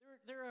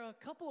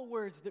a couple of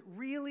words that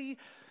really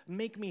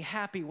make me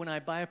happy when I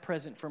buy a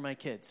present for my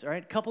kids, all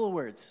right? A couple of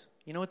words.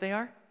 You know what they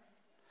are?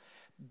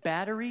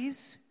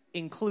 Batteries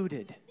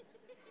included.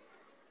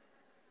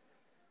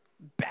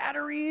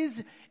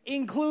 Batteries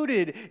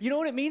included. You know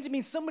what it means? It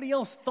means somebody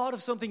else thought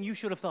of something you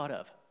should have thought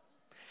of.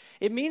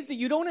 It means that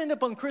you don't end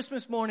up on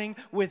Christmas morning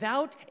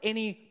without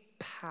any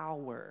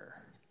power.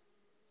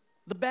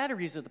 The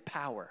batteries are the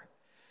power.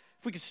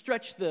 If we could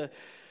stretch the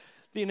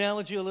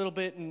analogy a little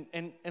bit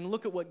and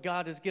look at what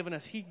God has given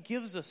us. He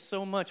gives us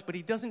so much, but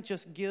he doesn't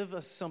just give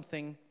us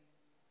something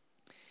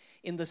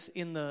in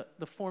the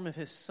form of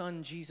his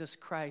son, Jesus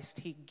Christ.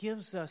 He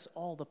gives us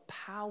all the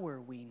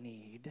power we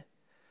need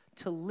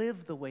to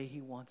live the way he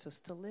wants us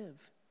to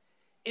live.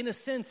 In a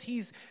sense,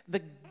 he's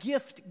the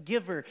gift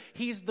giver.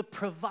 He's the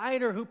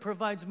provider who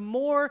provides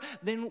more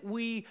than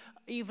we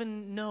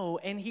even know,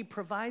 and he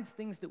provides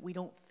things that we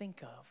don't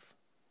think of.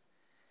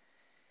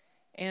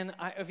 And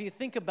if you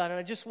think about it,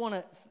 I just want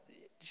to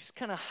just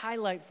kind of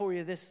highlight for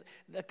you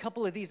a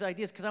couple of these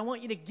ideas, because I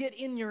want you to get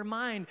in your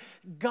mind,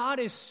 God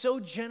is so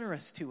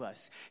generous to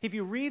us. If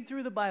you read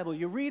through the Bible,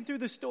 you read through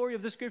the story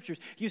of the scriptures,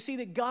 you see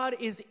that God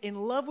is in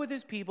love with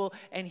his people,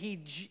 and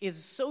he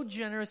is so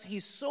generous,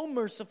 he's so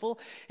merciful.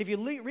 If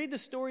you read the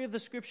story of the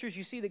scriptures,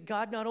 you see that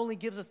God not only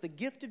gives us the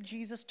gift of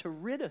Jesus to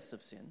rid us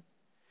of sin,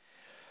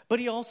 but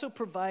he also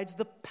provides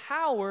the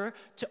power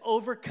to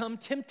overcome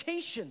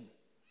temptation.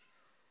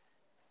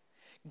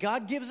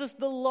 God gives us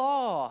the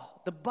law,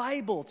 the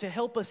Bible, to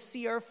help us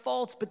see our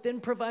faults, but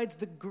then provides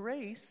the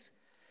grace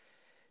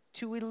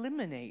to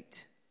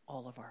eliminate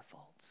all of our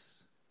faults.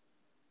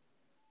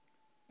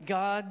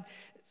 God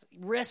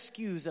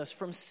rescues us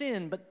from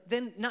sin, but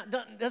then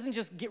doesn't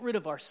just get rid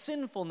of our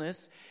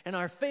sinfulness and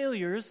our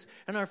failures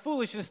and our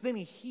foolishness, then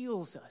he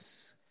heals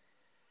us.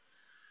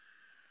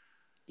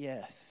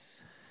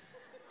 Yes.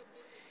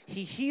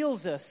 He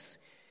heals us.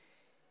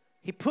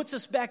 He puts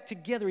us back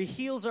together. He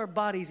heals our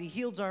bodies. He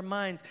heals our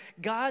minds.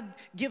 God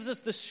gives us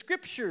the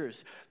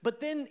scriptures, but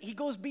then he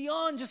goes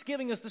beyond just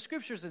giving us the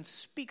scriptures and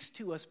speaks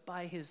to us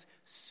by his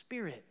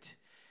Spirit.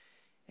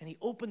 And he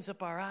opens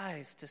up our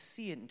eyes to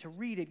see it and to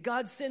read it.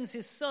 God sends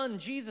his son,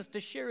 Jesus, to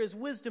share his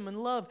wisdom and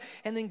love,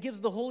 and then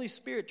gives the Holy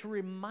Spirit to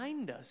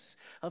remind us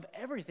of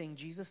everything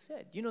Jesus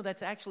said. You know,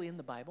 that's actually in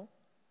the Bible.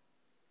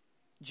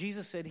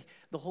 Jesus said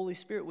the Holy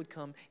Spirit would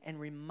come and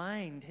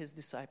remind his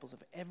disciples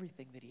of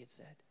everything that he had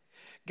said.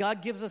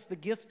 God gives us the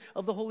gift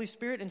of the Holy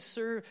Spirit and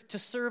to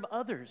serve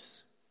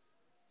others.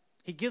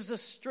 He gives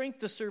us strength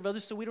to serve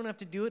others so we don't have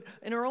to do it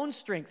in our own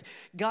strength.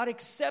 God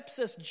accepts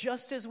us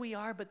just as we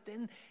are, but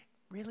then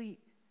really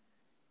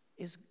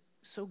is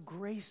so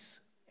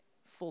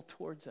graceful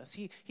towards us.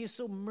 He is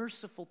so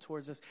merciful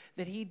towards us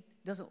that he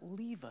doesn't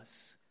leave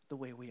us the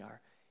way we are.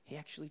 He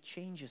actually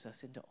changes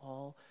us into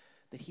all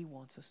that he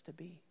wants us to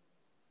be.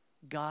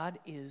 God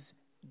is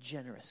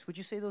generous. Would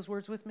you say those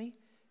words with me?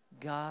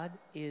 God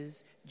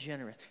is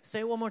generous. Say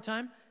it one more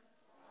time.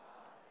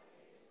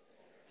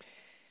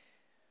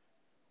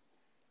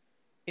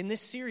 In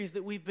this series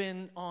that we've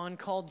been on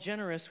called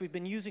Generous, we've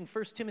been using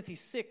 1 Timothy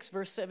 6,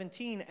 verse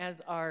 17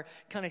 as our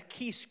kind of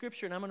key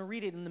scripture, and I'm going to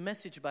read it in the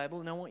Message Bible,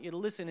 and I want you to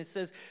listen. It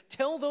says,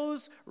 "Tell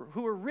those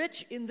who are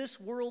rich in this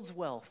world's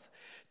wealth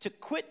to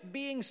quit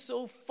being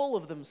so full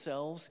of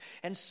themselves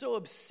and so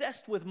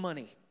obsessed with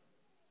money."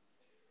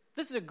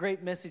 This is a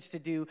great message to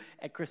do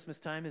at Christmas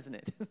time, isn't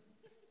it?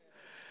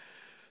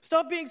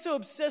 Stop being so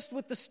obsessed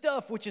with the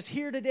stuff which is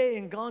here today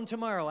and gone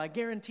tomorrow. I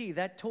guarantee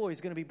that toy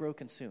is going to be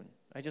broken soon.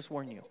 I just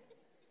warn you.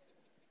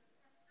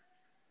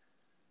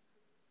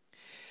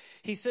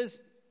 He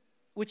says,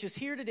 which is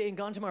here today and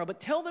gone tomorrow,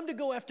 but tell them to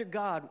go after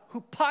God,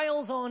 who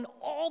piles on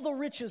all the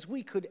riches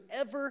we could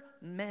ever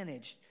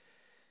manage,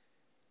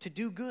 to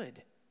do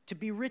good, to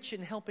be rich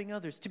in helping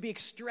others, to be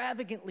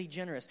extravagantly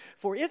generous.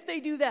 For if they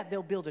do that,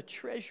 they'll build a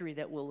treasury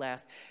that will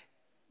last,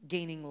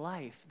 gaining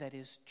life that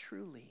is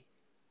truly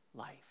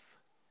life.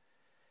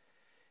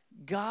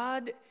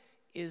 God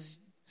is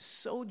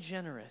so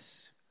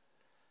generous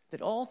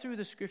that all through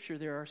the scripture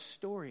there are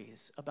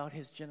stories about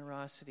his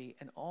generosity,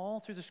 and all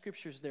through the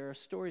scriptures there are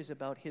stories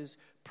about his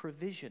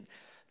provision.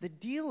 The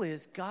deal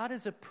is God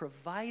is a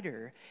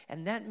provider,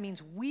 and that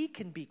means we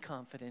can be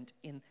confident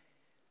in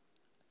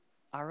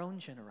our own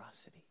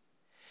generosity.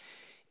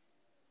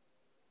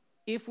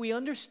 If we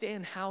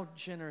understand how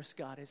generous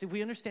God is, if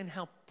we understand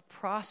how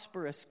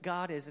prosperous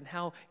God is and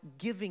how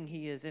giving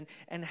he is and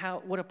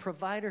what a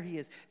provider he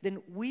is,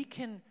 then we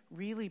can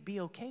really be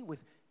okay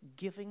with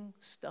giving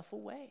stuff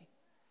away.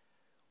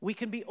 We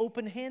can be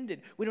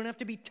open-handed. We don't have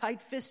to be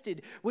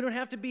tight-fisted. We don't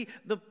have to be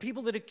the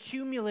people that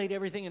accumulate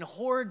everything and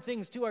hoard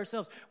things to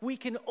ourselves. We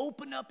can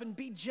open up and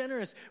be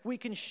generous. We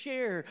can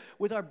share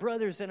with our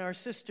brothers and our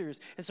sisters.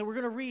 And so we're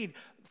going to read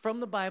from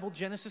the Bible,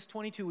 Genesis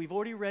 22. We've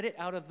already read it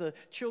out of the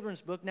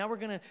children's book. Now we're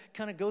going to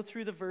kind of go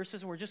through the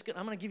verses, and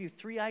I'm going to give you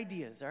 3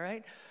 ideas, all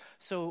right?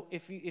 So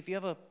if you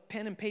have a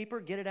pen and paper,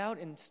 get it out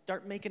and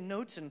start making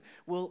notes, and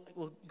we'll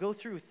go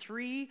through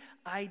 3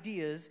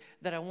 ideas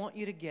that I want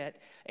you to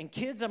get. And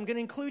kids, I'm going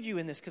to include you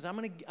in this because I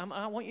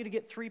want you to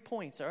get 3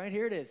 points. All right,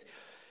 here it is.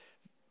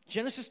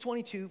 Genesis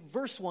 22,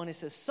 verse 1, it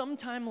says,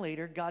 sometime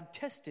later, God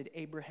tested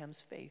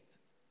Abraham's faith.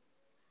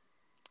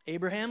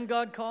 Abraham,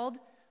 God called.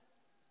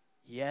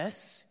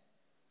 Yes,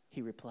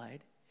 he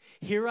replied.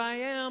 Here I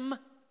am.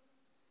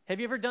 Have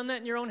you ever done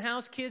that in your own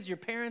house, kids? Your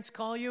parents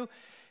call you.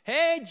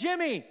 Hey,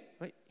 Jimmy,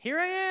 here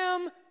I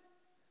am.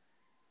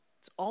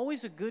 It's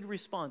always a good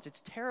response.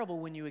 It's terrible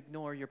when you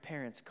ignore your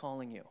parents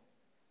calling you.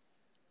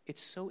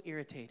 It's so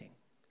irritating.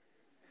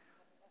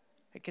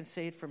 I can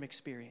say it from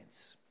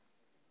experience.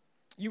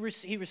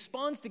 He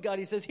responds to God.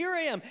 He says, here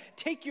I am.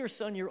 Take your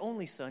son, your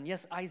only son,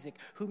 yes, Isaac,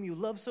 whom you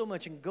love so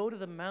much, and go to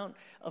the Mount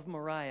of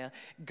Moriah.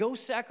 Go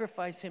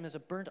sacrifice him as a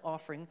burnt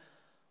offering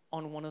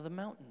on one of the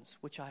mountains,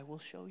 which I will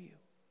show you.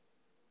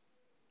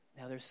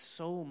 Now, there's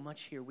so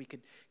much here we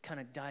could kind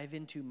of dive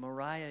into.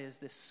 Moriah is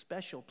this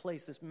special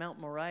place, this Mount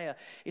Moriah.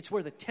 It's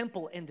where the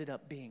temple ended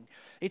up being.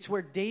 It's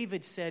where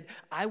David said,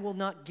 I will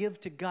not give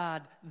to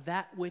God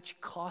that which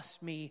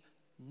cost me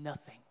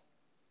nothing.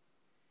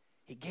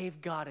 He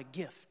gave God a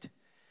gift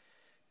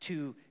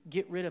to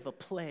get rid of a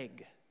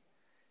plague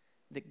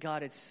that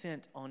God had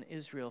sent on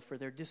Israel for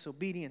their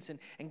disobedience.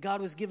 And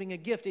God was giving a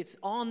gift. It's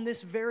on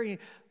this very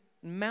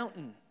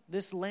mountain,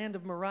 this land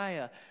of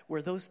Moriah,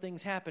 where those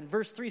things happen.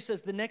 Verse 3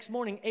 says, the next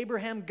morning,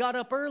 Abraham got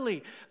up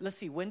early. Let's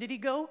see, when did he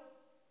go?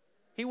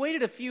 He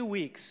waited a few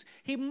weeks.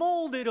 He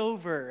mulled it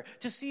over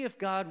to see if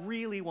God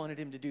really wanted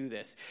him to do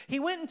this. He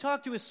went and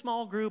talked to his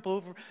small group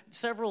over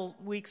several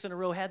weeks in a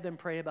row, had them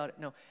pray about it.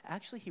 No,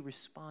 actually, he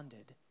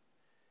responded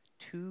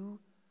to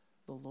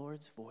the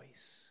Lord's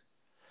voice.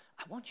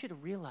 I want you to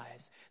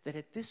realize that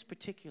at this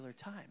particular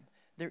time,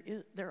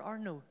 there are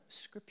no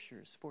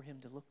scriptures for him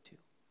to look to.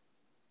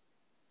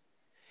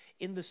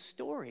 In the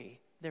story,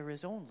 there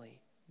is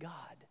only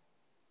God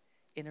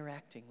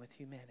interacting with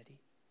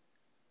humanity.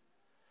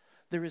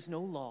 There is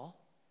no law.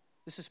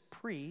 This is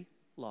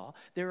pre-law.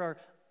 There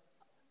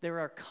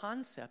are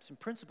concepts and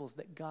principles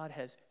that God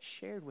has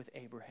shared with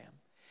Abraham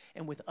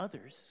and with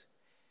others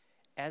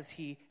as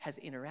he has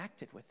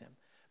interacted with them.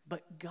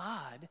 But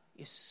God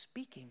is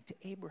speaking to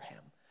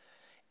Abraham,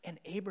 and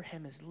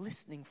Abraham is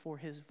listening for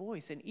his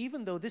voice. And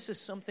even though this is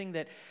something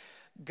that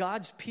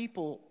God's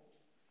people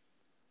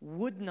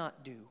would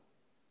not do,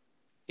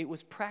 it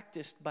was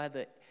practiced by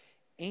the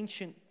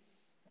ancient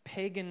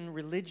pagan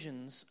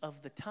religions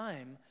of the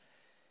time.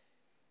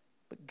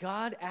 But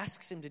God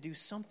asks him to do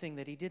something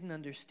that he didn't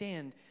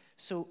understand.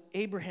 So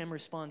Abraham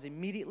responds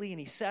immediately, and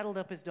he saddled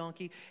up his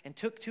donkey and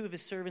took 2 of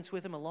his servants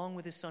with him along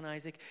with his son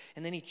Isaac.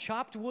 And then he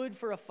chopped wood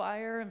for a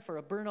fire and for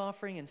a burnt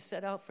offering and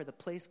set out for the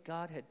place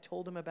God had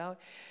told him about.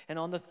 And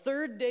on the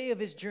 3rd day of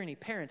his journey,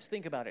 parents,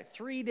 think about it,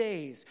 3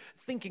 days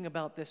thinking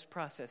about this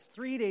process.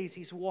 3 days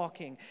he's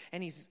walking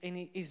and he's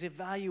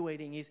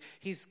evaluating.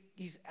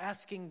 He's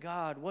asking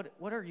God,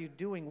 what are you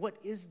doing? What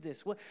is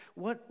this? What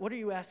are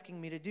you asking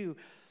me to do?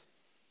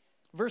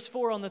 Verse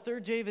 4, on the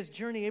 3rd day of his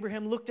journey,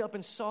 Abraham looked up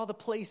and saw the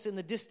place in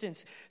the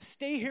distance.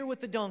 Stay here with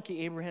the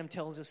donkey, Abraham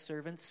tells his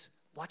servants.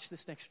 Watch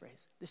this next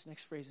phrase. This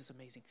next phrase is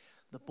amazing.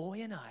 The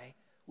boy and I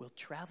will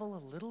travel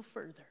a little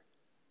further.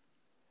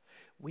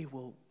 We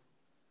will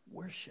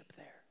worship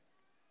there.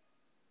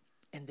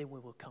 And then we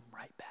will come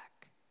right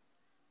back.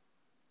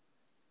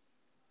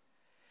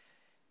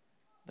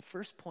 The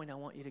first point I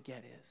want you to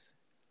get is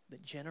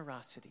that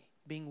generosity,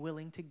 being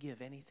willing to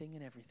give anything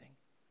and everything,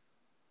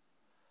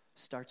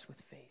 starts with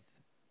faith.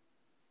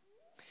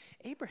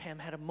 Abraham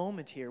had a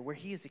moment here where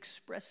he is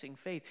expressing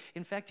faith.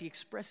 In fact, he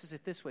expresses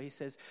it this way. He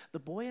says, the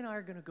boy and I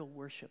are going to go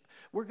worship.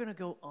 We're going to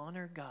go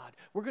honor God.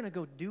 We're going to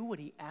go do what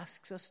he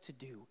asks us to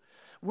do.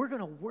 We're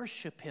going to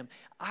worship him.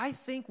 I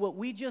think what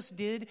we just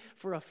did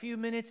for a few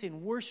minutes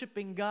in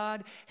worshiping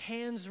God,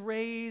 hands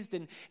raised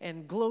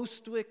and glow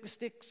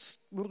sticks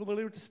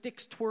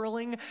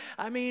twirling.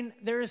 I mean,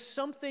 there is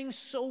something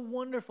so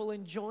wonderful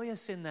and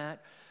joyous in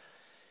that.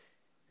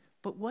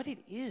 But what it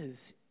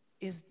is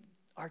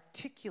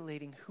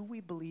articulating who we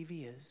believe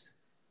he is,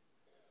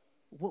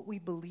 what we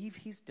believe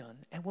he's done,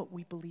 and what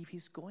we believe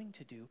he's going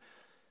to do.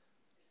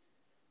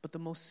 But the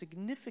most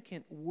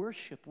significant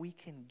worship we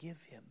can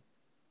give him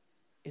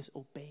is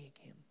obeying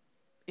him,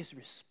 is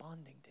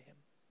responding to him.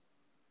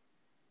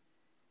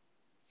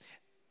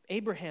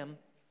 Abraham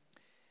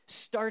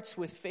starts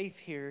with faith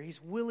here.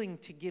 He's willing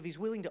to give. He's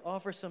willing to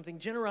offer something.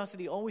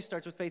 Generosity always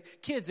starts with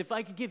faith. Kids, if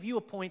I could give you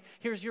a point,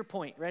 here's your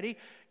point. Ready?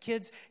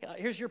 Kids,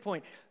 here's your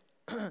point.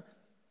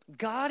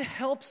 God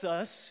helps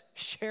us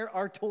share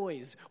our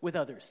toys with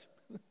others.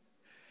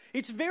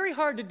 It's very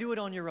hard to do it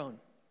on your own.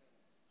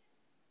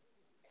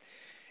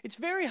 It's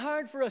very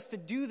hard for us to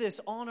do this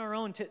on our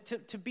own,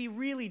 to be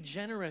really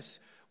generous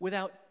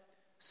without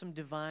some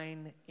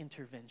divine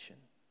intervention,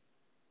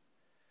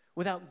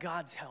 without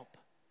God's help.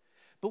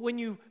 But when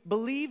you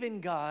believe in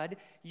God,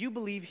 you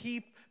believe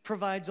he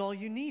provides all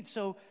you need.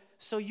 So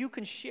you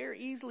can share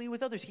easily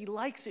with others. He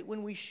likes it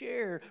when we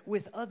share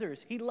with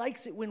others. He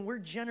likes it when we're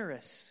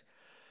generous.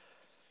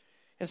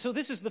 And so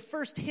this is the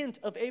first hint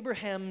of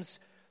Abraham's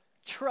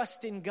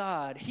trust in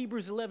God.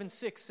 Hebrews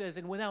 11:6 says,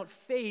 and without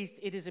faith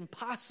it is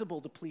impossible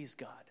to please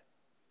God.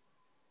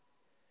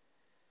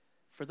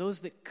 For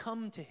those that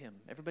come to him,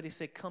 everybody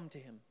say, come to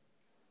him,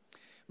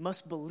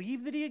 must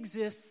believe that he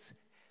exists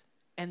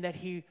and that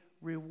he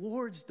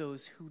rewards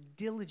those who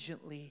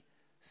diligently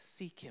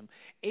seek him.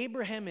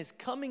 Abraham is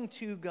coming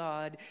to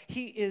God.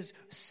 He is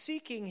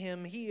seeking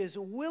him. He is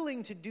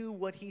willing to do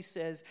what he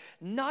says,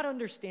 not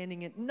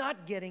understanding it,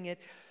 not getting it,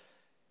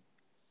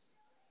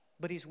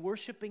 but he's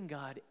worshiping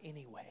God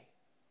anyway,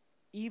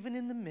 even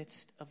in the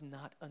midst of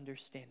not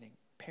understanding.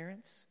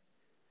 Parents,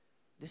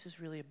 this is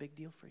really a big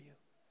deal for you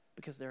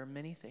because there are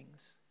many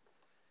things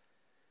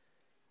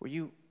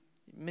where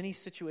many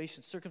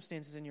situations,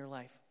 circumstances in your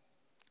life.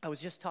 I was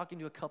just talking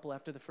to a couple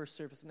after the first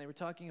service, and they were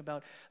talking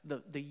about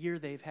the year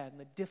they've had and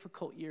the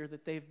difficult year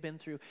that they've been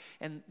through.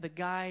 And the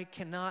guy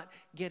cannot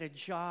get a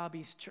job.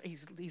 He's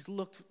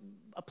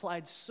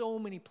applied so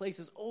many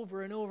places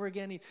over and over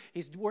again.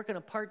 He's working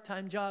a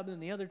part-time job,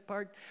 and the other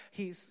part,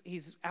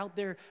 he's out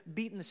there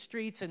beating the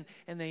streets. And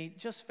they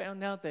just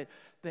found out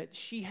that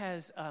she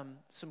has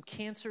some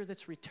cancer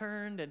that's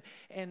returned,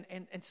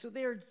 and so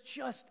they're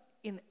just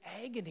in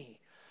agony.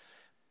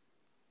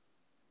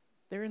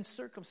 They're in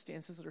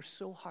circumstances that are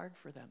so hard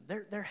for them.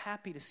 They're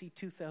happy to see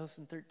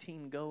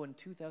 2013 go and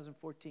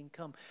 2014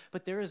 come.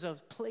 But there is a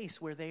place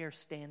where they are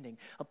standing,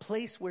 a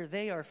place where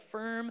they are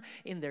firm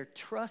in their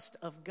trust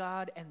of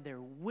God, and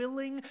they're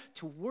willing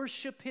to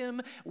worship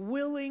him,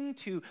 willing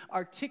to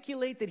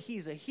articulate that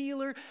he's a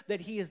healer,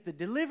 that he is the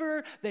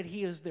deliverer, that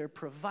he is their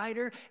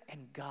provider,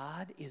 and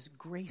God is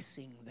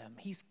gracing them.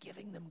 He's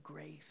giving them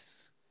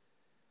grace.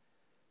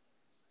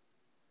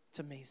 It's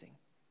amazing.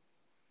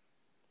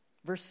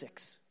 Verse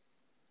 6.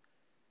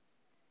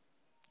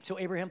 So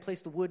Abraham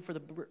placed the wood for the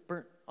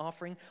burnt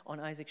offering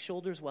on Isaac's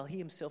shoulders while he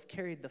himself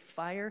carried the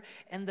fire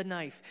and the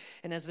knife.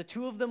 And as the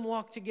two of them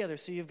walked together,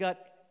 so you've got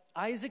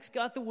Isaac's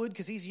got the wood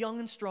because he's young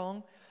and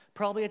strong,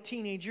 probably a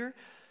teenager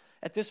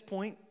at this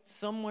point,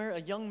 somewhere,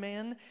 a young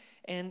man.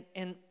 And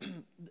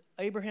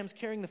Abraham's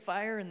carrying the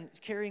fire and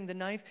carrying the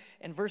knife.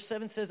 And verse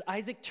 7 says,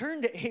 Isaac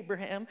turned to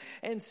Abraham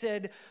and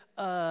said,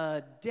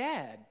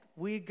 Dad,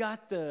 we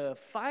got the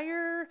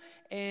fire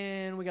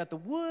and we got the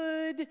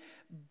wood,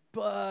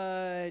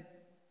 but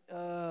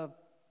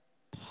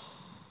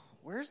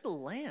where's the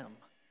lamb?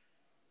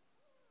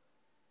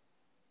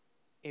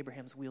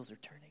 Abraham's wheels are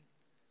turning.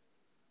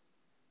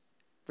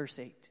 Verse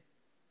 8,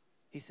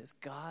 he says,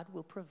 God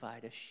will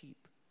provide a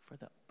sheep for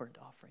the burnt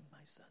offering, my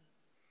son.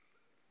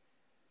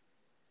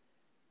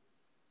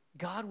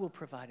 God will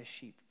provide a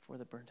sheep for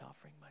the burnt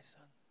offering, my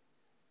son.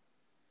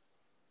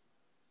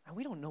 Now,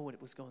 we don't know what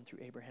was going through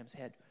Abraham's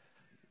head.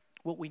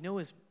 What we know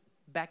is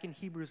back in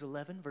Hebrews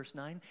 11, verse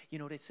 9, you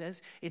know what it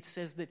says? It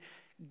says that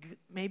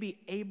maybe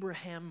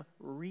Abraham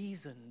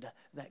reasoned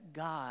that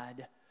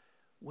God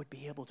would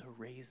be able to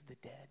raise the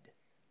dead.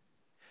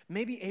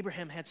 Maybe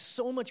Abraham had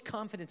so much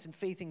confidence and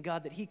faith in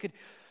God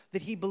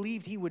that he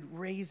believed he would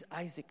raise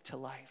Isaac to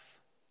life.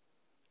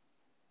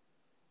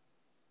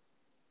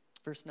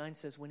 Verse 9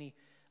 says,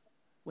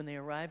 when they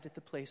arrived at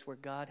the place where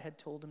God had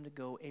told him to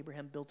go,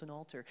 Abraham built an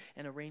altar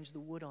and arranged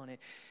the wood on it.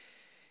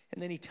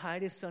 And then he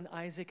tied his son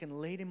Isaac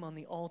and laid him on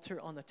the altar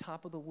on the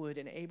top of the wood.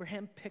 And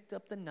Abraham picked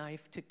up the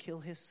knife to kill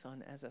his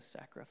son as a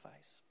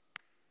sacrifice.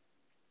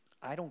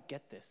 I don't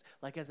get this.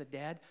 Like as a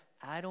dad,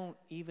 I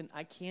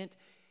can't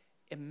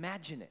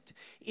imagine it.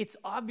 It's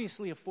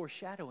obviously a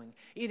foreshadowing.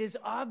 It is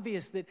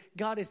obvious that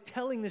God is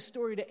telling this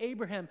story to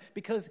Abraham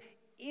because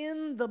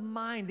in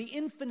the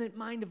infinite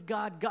mind of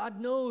God, God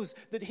knows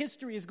that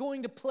history is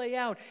going to play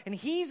out and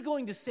he's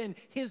going to send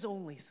his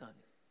only son.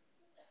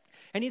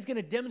 And he's going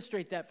to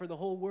demonstrate that for the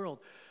whole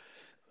world.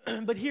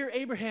 But here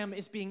Abraham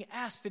is being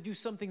asked to do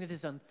something that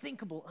is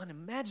unthinkable,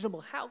 unimaginable.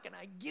 How can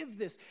I give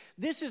this?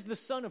 This is the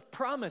son of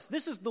promise.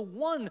 This is the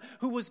one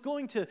who was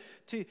going to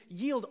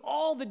yield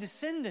all the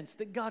descendants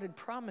that God had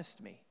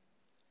promised me.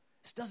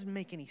 This doesn't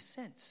make any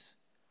sense.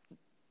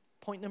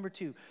 Point number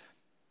 2.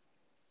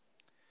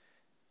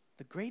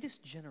 The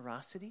greatest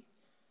generosity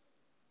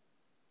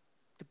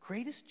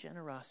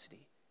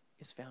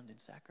is found in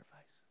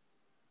sacrifice.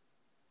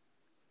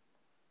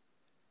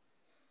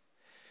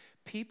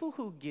 People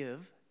who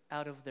give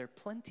out of their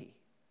plenty,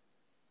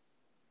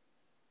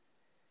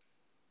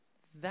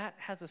 that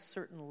has a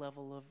certain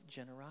level of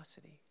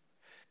generosity.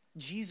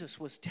 Jesus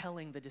was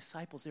telling the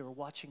disciples, they were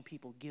watching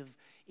people give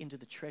into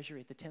the treasury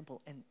at the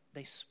temple, and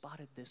they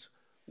spotted this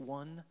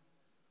one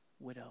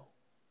widow.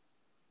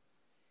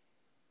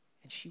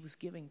 And she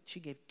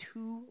gave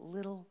 2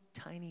 little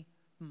tiny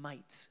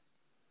mites,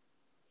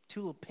 2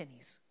 little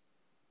pennies.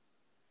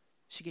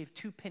 She gave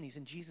 2 pennies,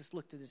 and Jesus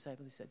looked at the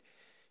disciples and said,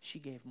 she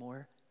gave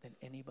more than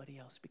anybody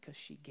else because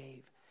she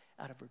gave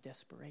out of her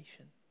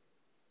desperation,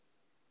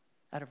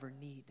 out of her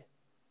need.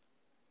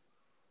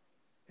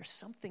 There's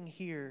something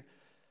here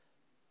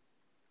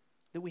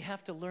that we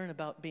have to learn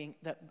about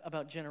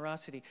about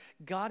generosity.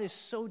 God is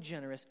so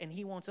generous, and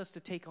he wants us to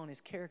take on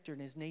his character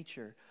and his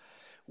nature.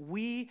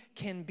 We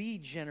can be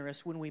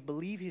generous when we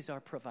believe he's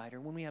our provider,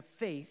 when we have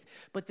faith,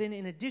 but then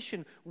in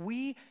addition,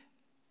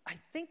 I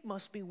think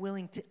must be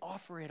willing to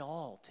offer it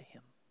all to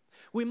him.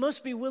 We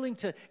must be willing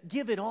to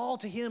give it all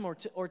to him or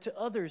to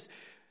others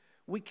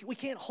We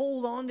can't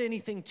hold on to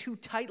anything too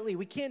tightly.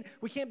 We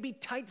can't be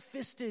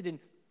tight-fisted and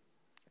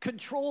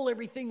control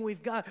everything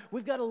we've got.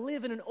 We've got to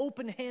live in an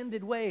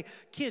open-handed way.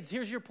 Kids,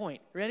 here's your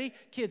point. Ready?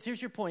 Kids,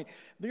 here's your point.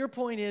 Your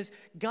point is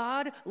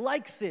God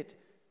likes it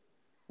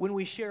when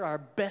we share our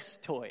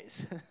best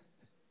toys.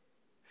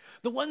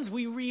 The ones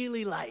we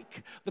really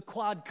like. The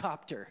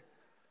quadcopter.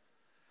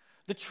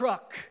 The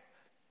truck.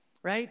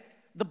 Right?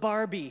 The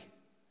Barbie.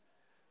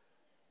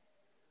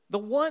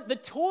 The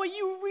toy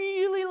you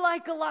really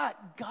like a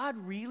lot. God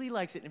really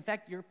likes it. In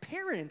fact, your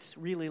parents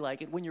really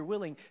like it when you're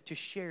willing to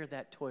share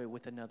that toy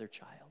with another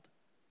child.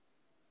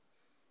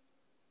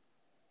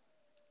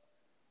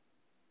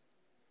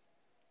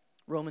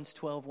 Romans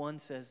 12:1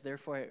 says,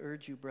 "Therefore I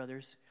urge you,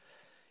 brothers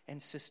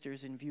and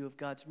sisters, in view of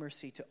God's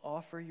mercy, to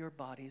offer your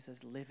bodies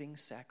as living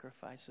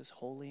sacrifices,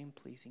 holy and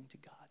pleasing to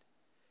God.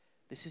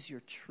 This is your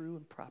true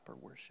and proper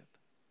worship."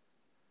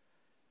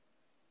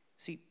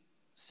 See,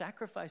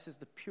 sacrifice is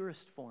the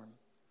purest form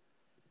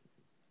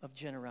of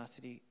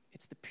generosity.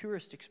 It's the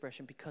purest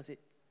expression because it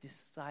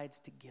decides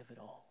to give it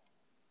all.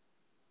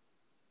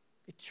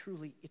 It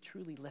truly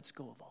lets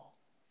go of all.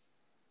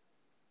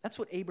 That's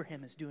what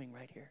Abraham is doing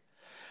right here.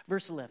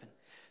 Verse 11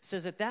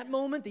 says, "At that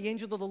moment, the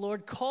angel of the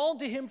Lord called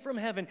to him from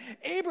heaven,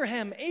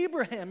 'Abraham,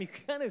 Abraham.'" You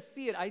kind of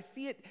see it. I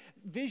see it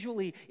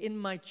visually in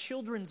my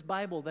children's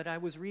Bible that I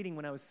was reading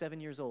when I was 7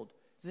 years old.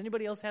 Does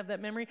anybody else have that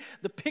memory?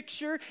 The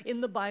picture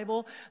in the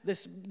Bible,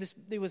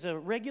 it was a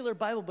regular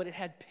Bible, but it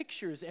had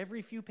pictures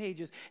every few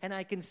pages. And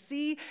I can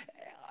see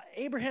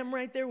Abraham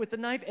right there with the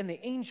knife and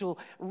the angel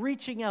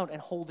reaching out and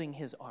holding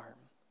his arm.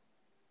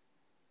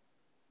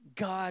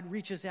 God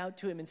reaches out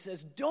to him and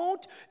says,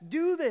 "Don't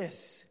do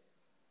this.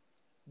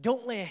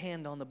 Don't lay a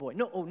hand on the boy."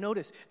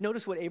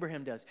 Notice what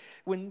Abraham does.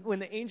 When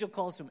the angel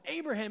calls him,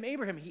 "Abraham,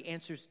 Abraham," he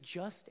answers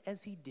just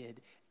as he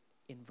did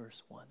in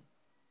verse 1.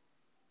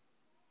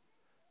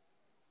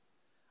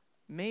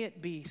 May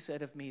it be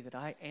said of me that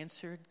I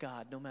answered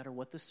God no matter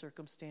what the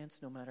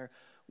circumstance, no matter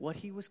what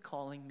he was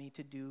calling me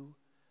to do,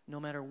 no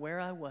matter where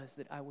I was,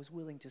 that I was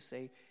willing to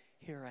say,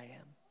 "Here I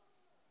am."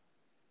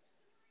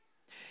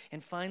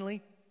 And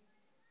finally,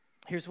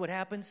 here's what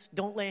happens.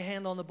 Don't lay a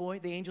hand on the boy.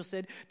 The angel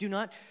said, "Do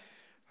not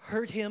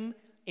hurt him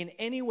in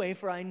any way,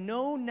 for I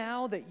know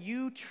now that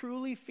you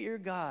truly fear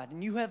God,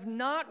 and you have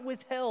not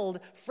withheld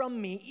from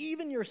me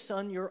even your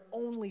son, your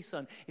only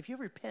son." If you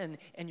have your pen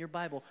and your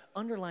Bible,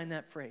 underline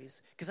that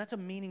phrase, because that's a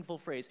meaningful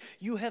phrase.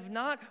 You have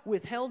not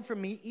withheld from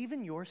me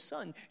even your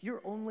son, your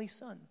only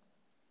son.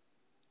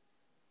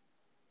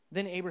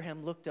 Then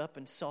Abraham looked up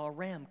and saw a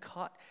ram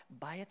caught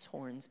by its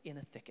horns in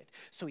a thicket.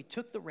 So he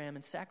took the ram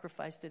and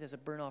sacrificed it as a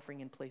burnt offering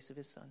in place of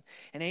his son.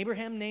 And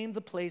Abraham named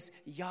the place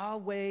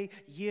Yahweh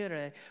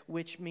Yireh,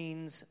 which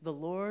means the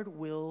Lord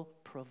will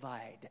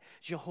provide.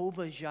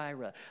 Jehovah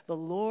Jireh, the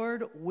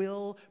Lord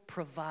will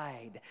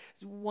provide.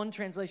 One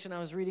translation I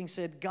was reading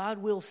said, God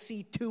will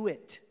see to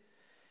it.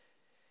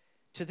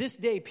 To this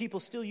day, people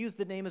still use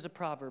the name as a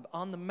proverb.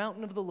 On the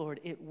mountain of the Lord,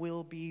 it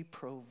will be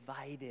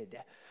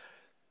provided.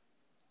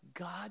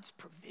 God's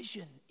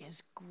provision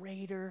is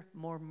greater,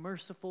 more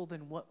merciful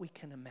than what we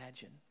can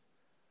imagine.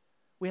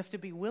 We have to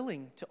be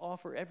willing to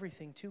offer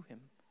everything to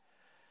him.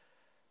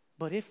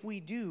 But if we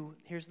do,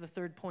 here's the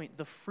third point,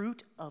 the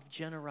fruit of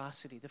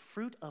generosity, the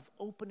fruit of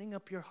opening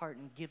up your heart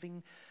and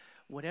giving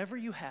whatever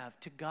you have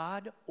to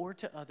God or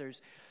to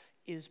others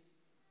is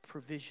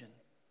provision.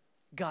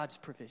 God's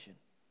provision.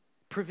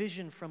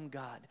 Provision from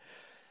God.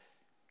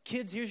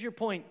 Kids, here's your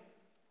point.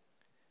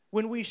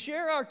 When we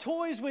share our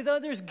toys with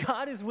others,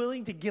 God is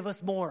willing to give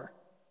us more.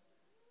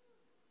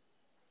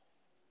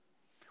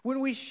 When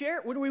we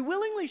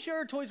willingly share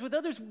our toys with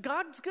others,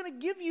 God's going to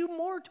give you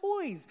more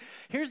toys.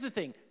 Here's the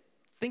thing.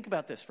 Think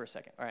about this for a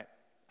second. All right.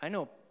 I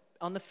know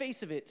on the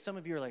face of it, some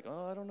of you are like,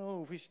 "Oh, I don't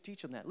know if we should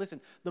teach them that."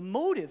 Listen, the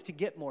motive to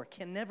get more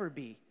can never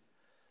be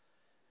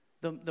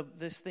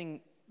this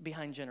thing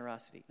behind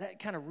generosity. That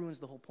kind of ruins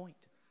the whole point.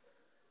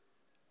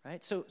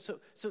 Right? So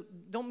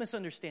don't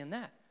misunderstand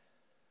that.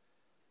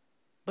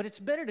 But it's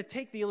better to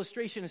take the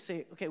illustration and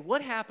say, okay,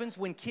 what happens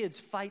when kids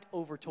fight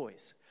over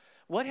toys?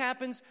 What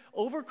happens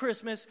over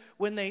Christmas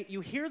when you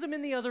hear them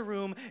in the other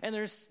room and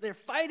they're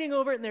fighting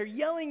over it and they're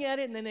yelling at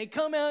it and then they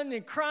come out and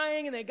they're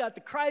crying and they got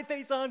the cry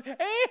face on.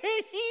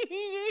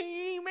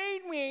 He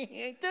made me.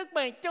 He took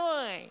my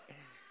toy.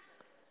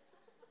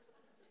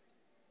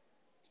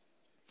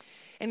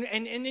 And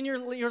then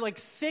you're like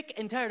sick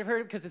and tired of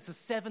hearing it because it's the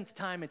 7th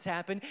time it's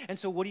happened. And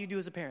so what do you do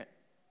as a parent?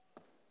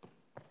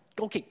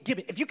 Okay, give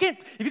it. If you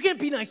can't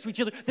be nice to each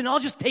other, then I'll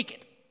just take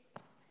it.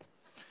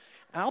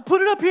 I'll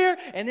put it up here,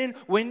 and then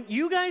when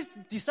you guys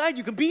decide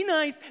you can be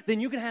nice, then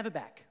you can have it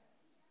back.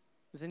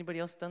 Has anybody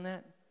else done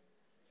that?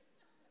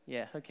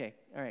 Yeah, okay.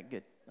 All right,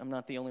 good. I'm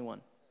not the only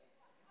one.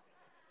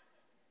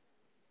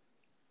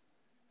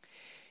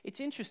 It's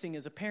interesting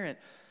as a parent,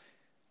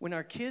 when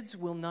our kids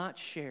will not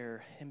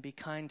share and be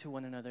kind to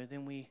one another,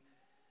 then we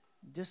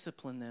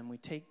discipline them, we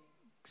take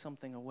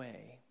something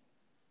away.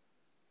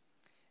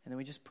 And then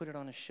we just put it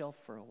on a shelf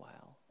for a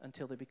while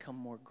until they become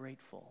more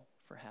grateful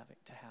to have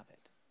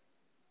it.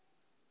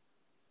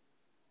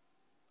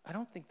 I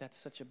don't think that's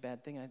such a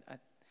bad thing.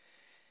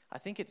 I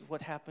think it's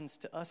what happens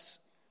to us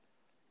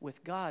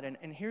with God.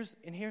 And here's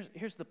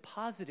the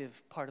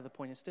positive part of the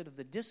point. Instead of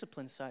the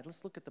discipline side,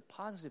 let's look at the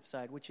positive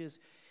side, which is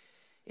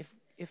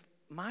if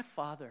my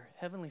Father,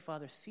 Heavenly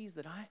Father, sees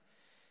that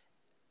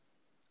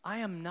I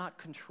am not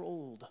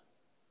controlled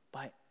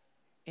by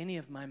any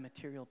of my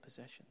material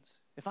possessions,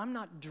 if I'm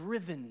not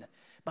driven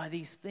by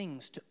these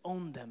things to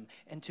own them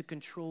and to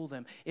control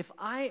them, if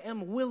I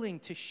am willing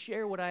to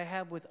share what I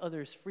have with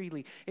others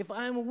freely, if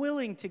I'm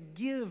willing to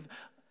give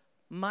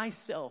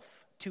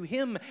myself to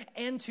Him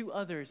and to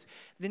others,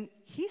 then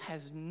He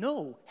has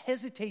no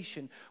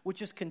hesitation,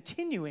 which is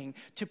continuing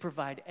to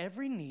provide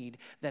every need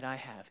that I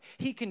have.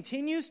 He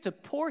continues to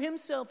pour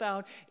Himself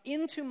out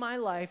into my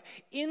life,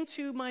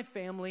 into my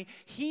family.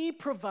 He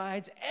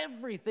provides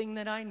everything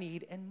that I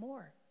need and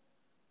more,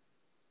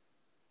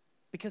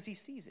 because He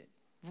sees it.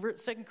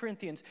 2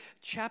 Corinthians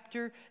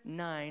chapter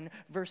 9,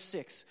 verse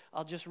 6.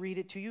 I'll just read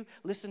it to you.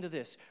 Listen to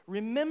this.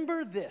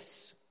 Remember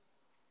this.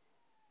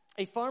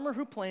 A farmer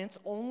who plants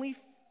only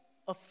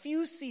a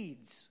few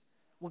seeds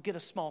will get a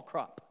small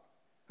crop.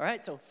 All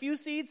right, so few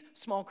seeds,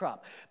 small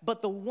crop.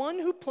 But the one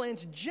who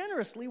plants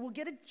generously will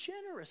get a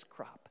generous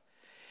crop.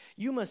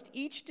 You must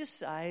each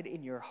decide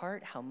in your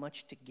heart how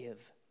much to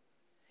give.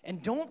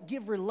 And don't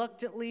give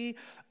reluctantly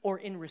or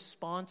in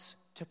response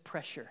to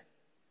pressure.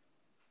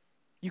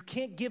 You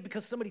can't give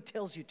because somebody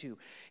tells you to.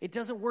 It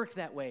doesn't work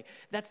that way.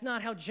 That's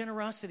not how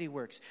generosity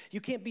works. You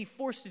can't be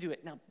forced to do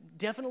it. Now,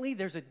 definitely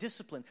there's a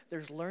discipline.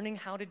 There's learning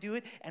how to do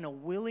it and a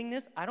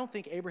willingness. I don't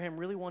think Abraham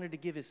really wanted to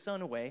give his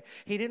son away.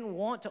 He didn't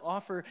want to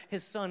offer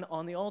his son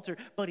on the altar,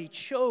 but he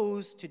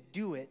chose to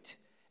do it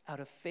out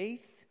of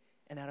faith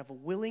and out of a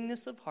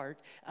willingness of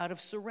heart, out of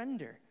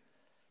surrender.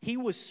 He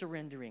was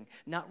surrendering,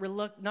 not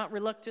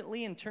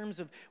reluctantly in terms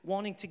of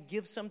wanting to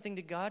give something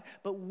to God,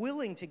 but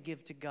willing to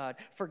give to God.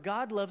 For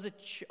God loves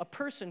a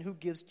person who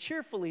gives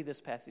cheerfully, this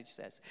passage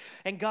says.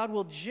 And God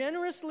will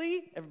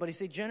generously, everybody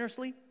say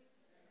generously.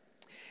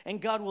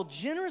 And God will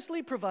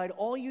generously provide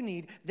all you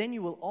need. Then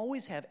you will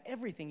always have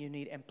everything you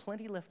need and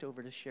plenty left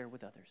over to share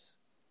with others.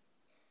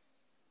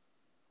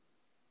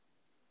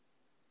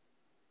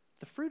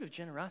 The fruit of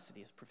generosity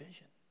is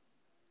provision.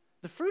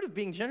 The fruit of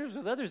being generous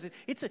with others,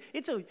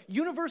 it's a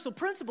universal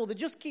principle that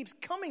just keeps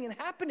coming and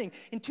happening.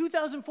 In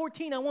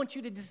 2014, I want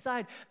you to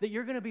decide that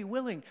you're going to be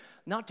willing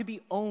not to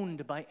be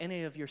owned by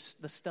any of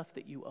the stuff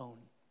that you own.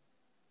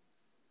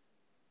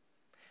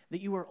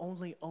 That you are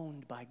only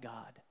owned by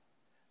God.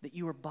 That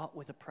you are bought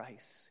with a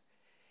price.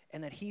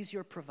 And that He's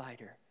your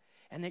provider.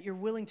 And that you're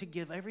willing to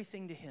give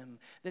everything to Him.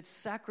 That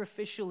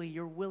sacrificially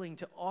you're willing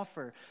to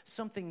offer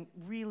something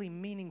really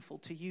meaningful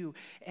to you.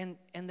 And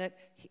that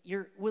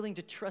you're willing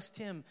to trust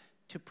Him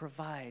to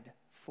provide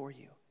for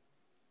you.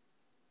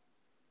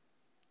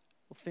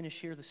 We'll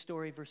finish here the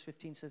story. Verse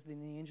 15 says,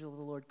 Then the angel of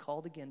the Lord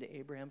called again to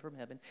Abraham from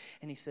heaven,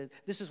 and he said,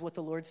 this is what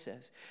the Lord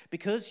says,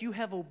 because you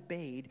have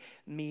obeyed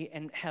me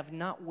and have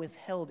not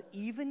withheld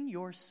even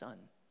your son,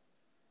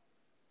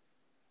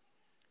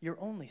 your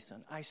only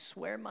son, I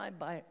swear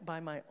by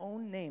my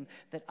own name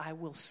that I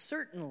will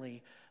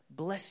certainly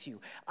bless you.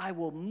 I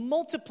will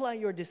multiply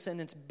your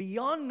descendants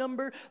beyond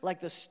number, like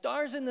the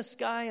stars in the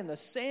sky and the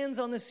sands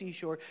on the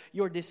seashore.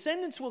 Your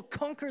descendants will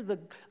conquer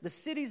the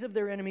cities of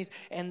their enemies,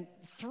 and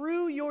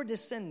through your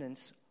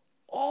descendants,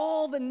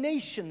 all the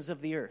nations of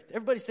the earth.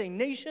 Everybody saying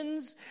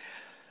nations?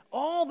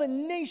 All the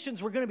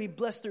nations were going to be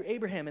blessed through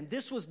Abraham. And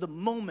this was the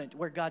moment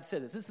where God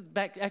said this. This is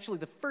actually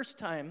the first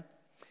time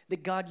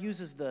that God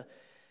uses the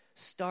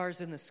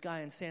stars in the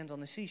sky and sands on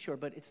the seashore,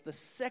 but it's the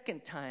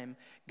second time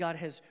God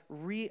has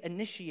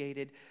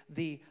reinitiated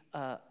the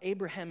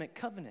Abrahamic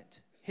covenant,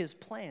 His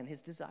plan,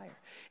 His desire.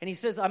 And He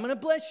says, I'm going to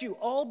bless you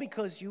all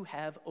because you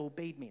have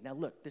obeyed me. Now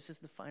look, this is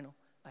the final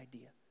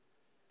idea.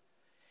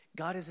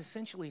 God is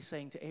essentially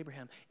saying to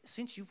Abraham,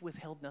 since you've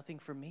withheld nothing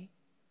from me,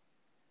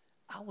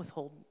 I'll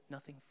withhold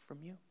nothing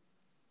from you.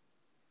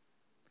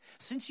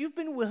 Since you've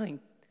been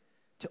willing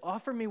to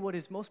offer me what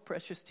is most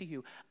precious to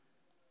you,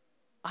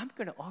 I'm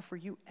going to offer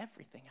you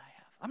everything I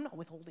have. I'm not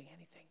withholding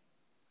anything.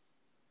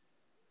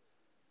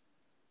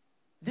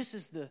 This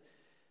is the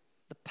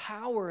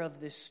power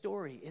of this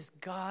story, is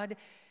God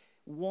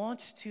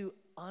wants to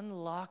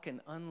unlock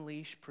and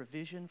unleash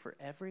provision for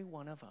every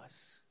one of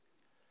us.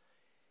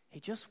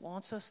 He just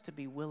wants us to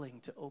be willing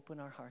to open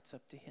our hearts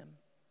up to Him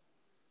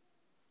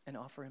and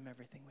offer Him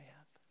everything we have.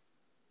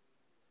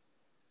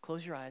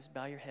 Close your eyes,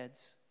 bow your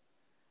heads.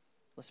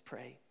 Let's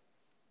pray.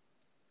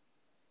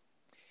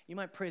 You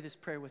might pray this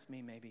prayer with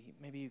me, maybe.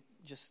 Maybe you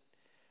just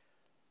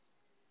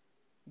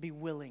be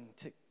willing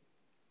to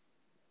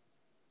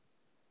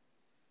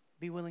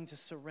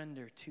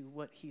surrender to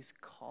what He's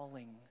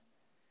calling.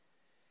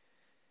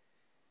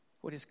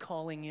 What His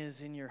calling is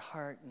in your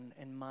heart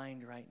and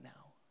mind right now.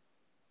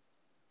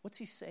 What's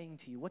He saying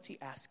to you? What's He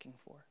asking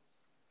for?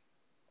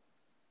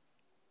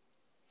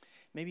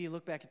 Maybe you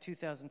look back at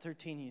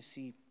 2013 and you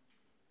see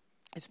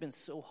it's been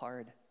so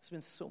hard. It's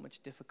been so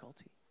much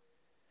difficulty,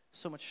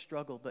 so much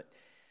struggle, but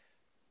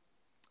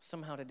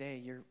somehow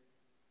today you're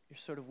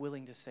sort of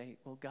willing to say,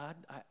 well, God,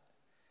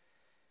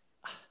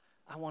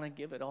 I want to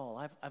give it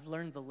all. I've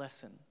learned the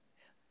lesson.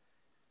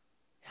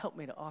 Help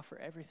me to offer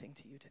everything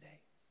to you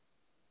today.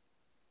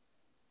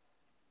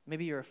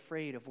 Maybe you're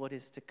afraid of what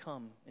is to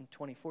come in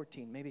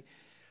 2014.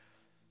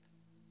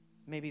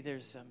 Maybe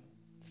there's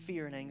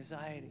fear and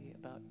anxiety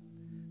about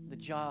the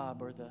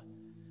job or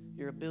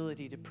your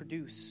ability to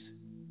produce.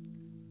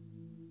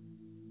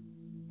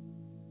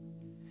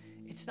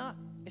 It's not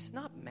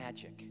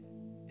magic.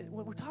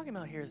 What we're talking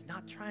about here is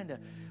not trying to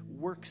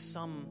work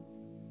some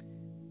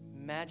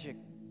magic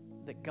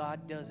that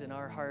God does in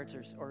our hearts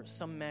or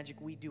some magic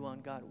we do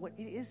on God. What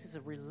it is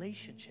a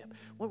relationship.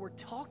 What we're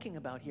talking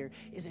about here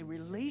is a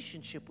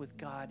relationship with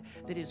God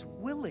that is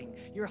willing.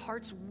 Your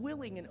heart's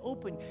willing and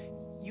open.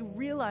 You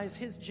realize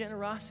his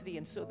generosity,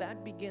 and so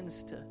that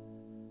begins to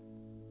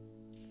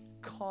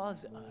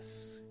cause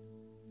us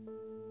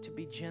to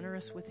be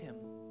generous with him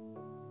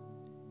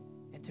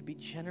and to be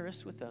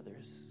generous with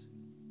others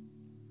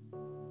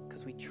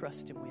because we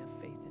trust him, we have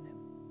faith in him.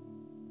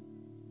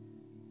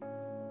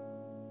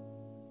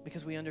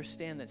 Because we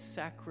understand that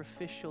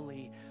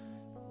sacrificially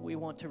we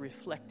want to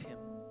reflect him.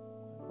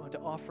 We want to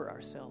offer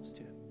ourselves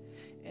to him.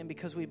 And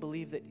because we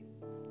believe that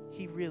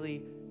he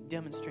really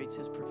demonstrates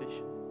his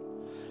provision.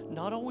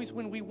 Not always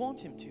when we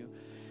want him to.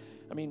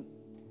 I mean,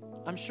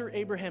 I'm sure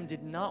Abraham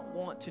did not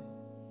want to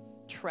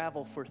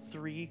travel for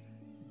 3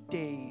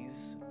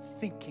 days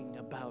thinking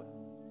about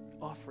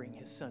offering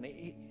his son.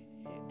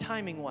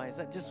 Timing-wise,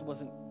 that just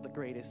wasn't the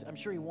greatest. I'm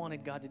sure he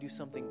wanted God to do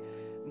something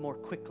more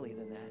quickly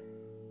than that.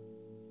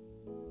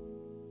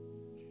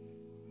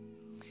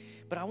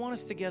 But I want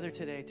us together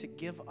today to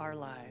give our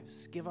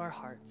lives, give our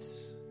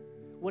hearts.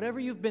 Whatever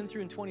you've been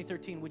through in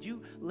 2013, would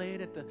you lay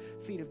it at the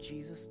feet of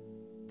Jesus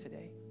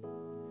today?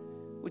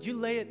 Would you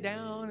lay it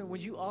down and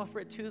would you offer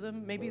it to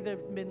them? Maybe there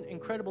have been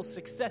incredible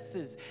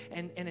successes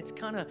and it's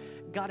kind of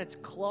got its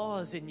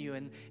claws in you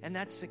and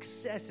that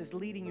success is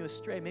leading you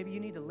astray. Maybe you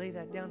need to lay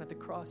that down at the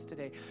cross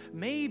today.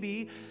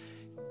 Maybe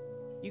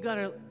you got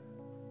to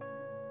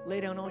lay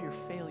down all your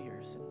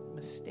failures and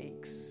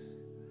mistakes.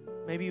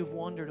 Maybe you've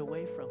wandered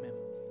away from him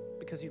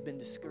because you've been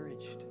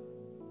discouraged.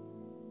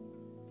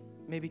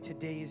 Maybe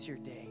today is your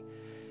day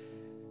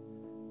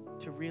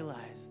to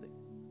realize that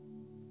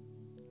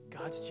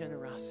God's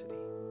generosity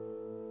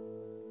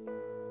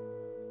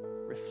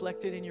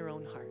reflected in your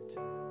own heart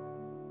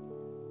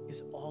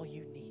is all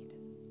you need.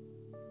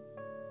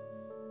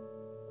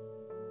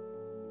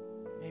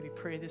 Maybe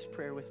pray this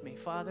prayer with me.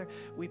 Father,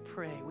 we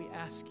pray, we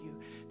ask you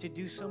to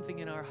do something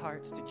in our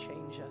hearts to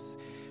change us.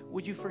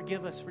 Would you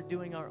forgive us for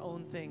doing our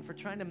own thing, for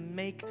trying to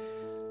make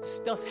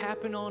stuff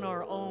happen on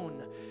our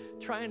own,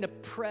 trying to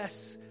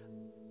press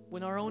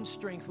when our own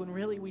strength, when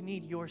really we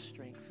need your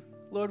strength.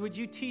 Lord, would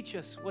you teach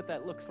us what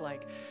that looks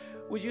like?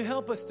 Would you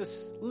help us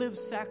to live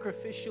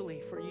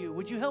sacrificially for you?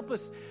 Would you help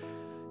us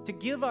to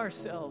give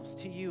ourselves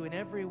to you in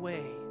every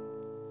way?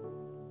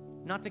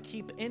 Not to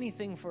keep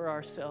anything for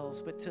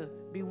ourselves, but to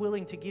be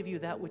willing to give you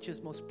that which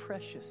is most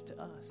precious to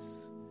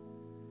us.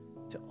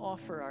 To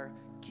offer our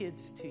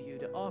kids to you,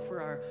 to offer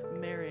our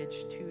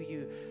marriage to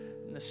you,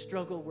 and the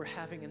struggle we're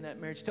having in that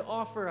marriage, to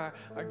offer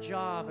our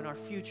job and our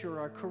future,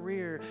 our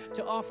career,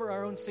 to offer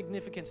our own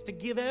significance, to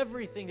give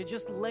everything, to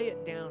just lay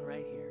it down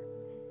right here.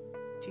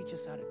 Teach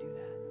us how to do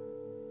that.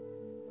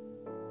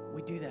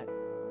 We do that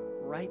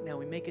right now.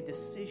 We make a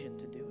decision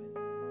to do it.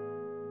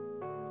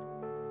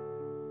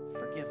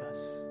 Forgive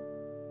us.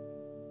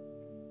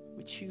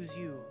 We choose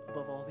you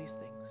above all these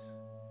things.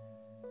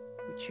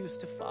 We choose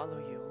to follow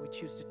you. We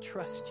choose to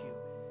trust you.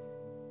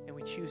 And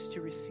we choose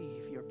to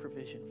receive your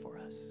provision for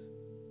us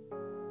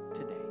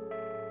today.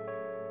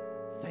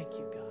 Thank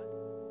you,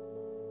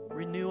 God.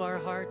 Renew our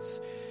hearts.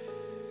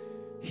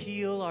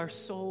 Heal our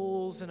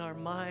souls and our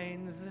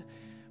minds.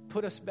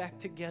 Put us back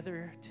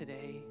together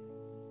today.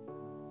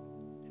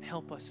 And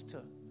help us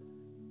to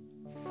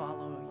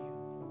follow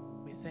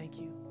you. We thank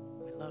you.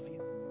 We love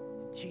you.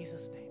 In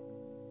Jesus' name,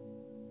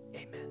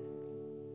 amen.